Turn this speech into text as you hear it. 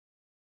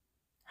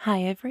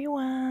Hi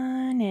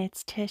everyone,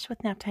 it's Tish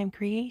with Naptime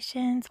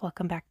Creations.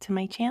 Welcome back to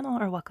my channel,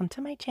 or welcome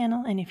to my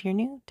channel. And if you're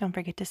new, don't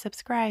forget to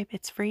subscribe.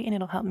 It's free and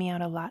it'll help me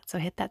out a lot, so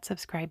hit that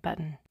subscribe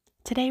button.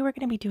 Today we're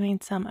going to be doing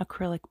some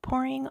acrylic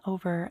pouring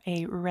over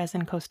a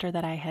resin coaster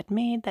that I had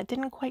made that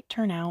didn't quite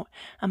turn out.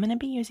 I'm going to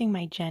be using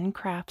my Gen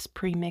Crafts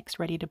pre-mix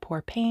ready to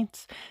pour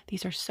paints.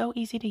 These are so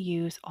easy to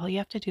use. All you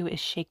have to do is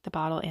shake the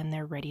bottle and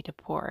they're ready to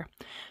pour.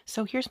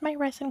 So here's my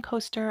resin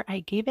coaster. I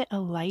gave it a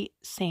light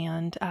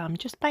sand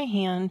just by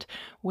hand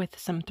with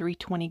some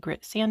 320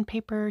 grit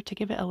sandpaper to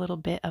give it a little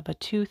bit of a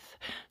tooth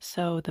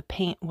so the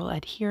paint will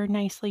adhere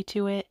nicely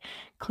to it.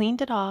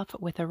 Cleaned it off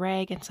with a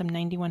rag and some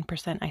 91%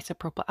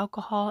 isopropyl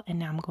alcohol, and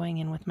now I'm going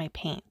in with my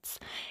paints.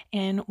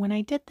 And when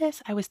I did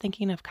this, I was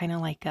thinking of kind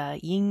of like a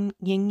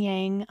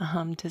yin-yang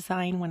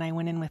design when I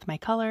went in with my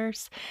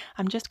colors.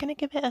 I'm just going to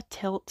give it a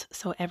tilt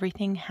so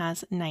everything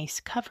has nice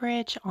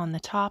coverage on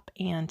the top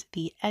and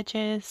the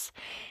edges.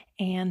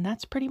 And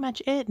that's pretty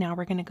much it. Now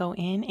we're going to go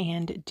in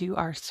and do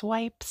our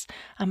swipes.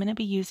 I'm going to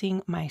be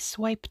using my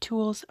swipe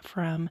tools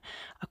from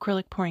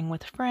Acrylic Pouring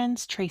with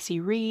Friends, Tracy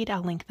Reed.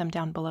 I'll link them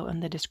down below in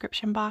the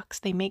description box.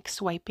 They make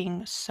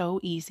swiping so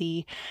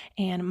easy.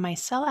 And my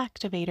cell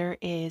activator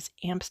is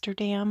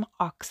Amsterdam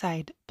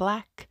Oxide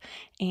Black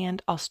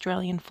and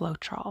Australian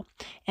Floetrol.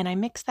 And I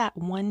mix that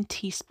 1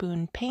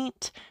 teaspoon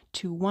paint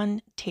to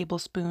 1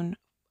 tablespoon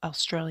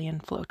Australian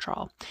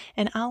Floetrol.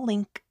 And I'll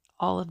link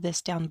all of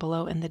this down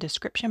below in the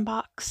description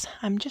box.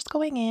 I'm just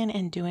going in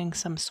and doing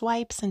some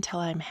swipes until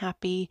I'm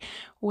happy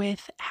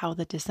with how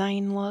the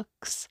design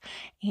looks.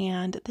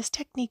 And this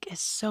technique is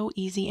so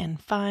easy and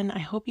fun. I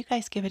hope you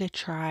guys give it a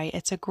try.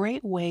 It's a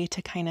great way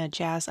to kind of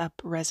jazz up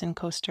resin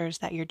coasters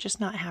that you're just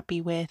not happy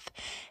with.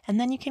 And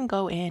then you can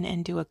go in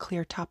and do a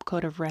clear top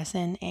coat of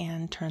resin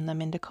and turn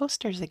them into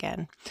coasters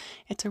again.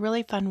 It's a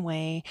really fun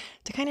way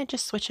to kind of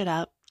just switch it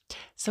up.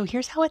 So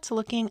here's how it's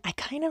looking. I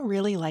kind of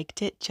really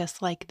liked it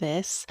just like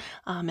this.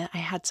 I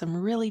had some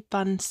really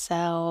fun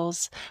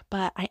cells,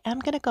 but I am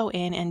going to go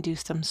in and do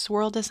some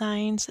swirl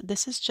designs.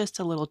 This is just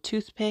a little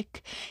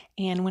toothpick.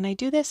 And when I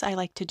do this, I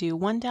like to do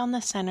one down the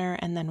center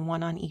and then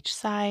one on each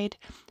side.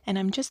 And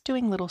I'm just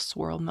doing little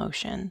swirl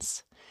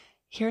motions.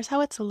 Here's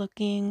how it's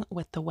looking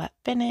with the wet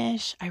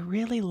finish. I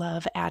really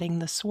love adding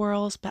the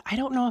swirls, but I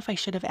don't know if I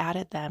should have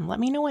added them. Let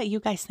me know what you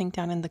guys think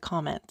down in the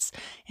comments,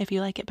 if you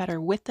like it better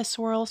with the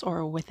swirls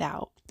or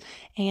without.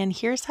 And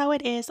here's how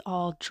it is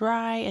all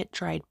dry. It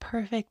dried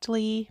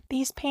perfectly.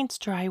 These paints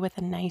dry with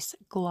a nice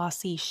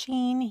glossy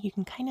sheen. You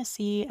can kind of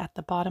see at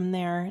the bottom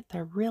there,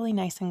 they're really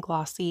nice and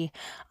glossy.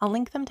 I'll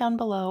link them down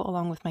below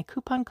along with my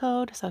coupon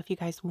code. So if you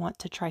guys want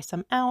to try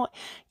some out,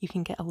 you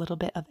can get a little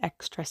bit of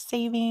extra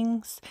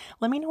savings.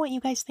 Let me know what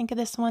you guys think of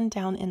this one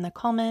down in the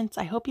comments.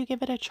 I hope you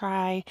give it a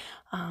try.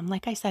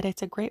 Like I said,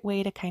 it's a great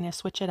way to kind of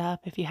switch it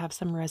up if you have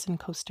some resin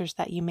coasters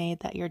that you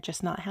made that you're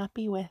just not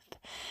happy with.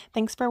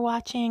 Thanks for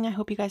watching. I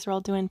hope you guys are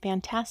all doing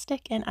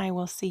fantastic, and I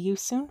will see you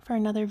soon for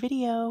another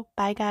video.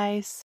 Bye,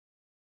 guys.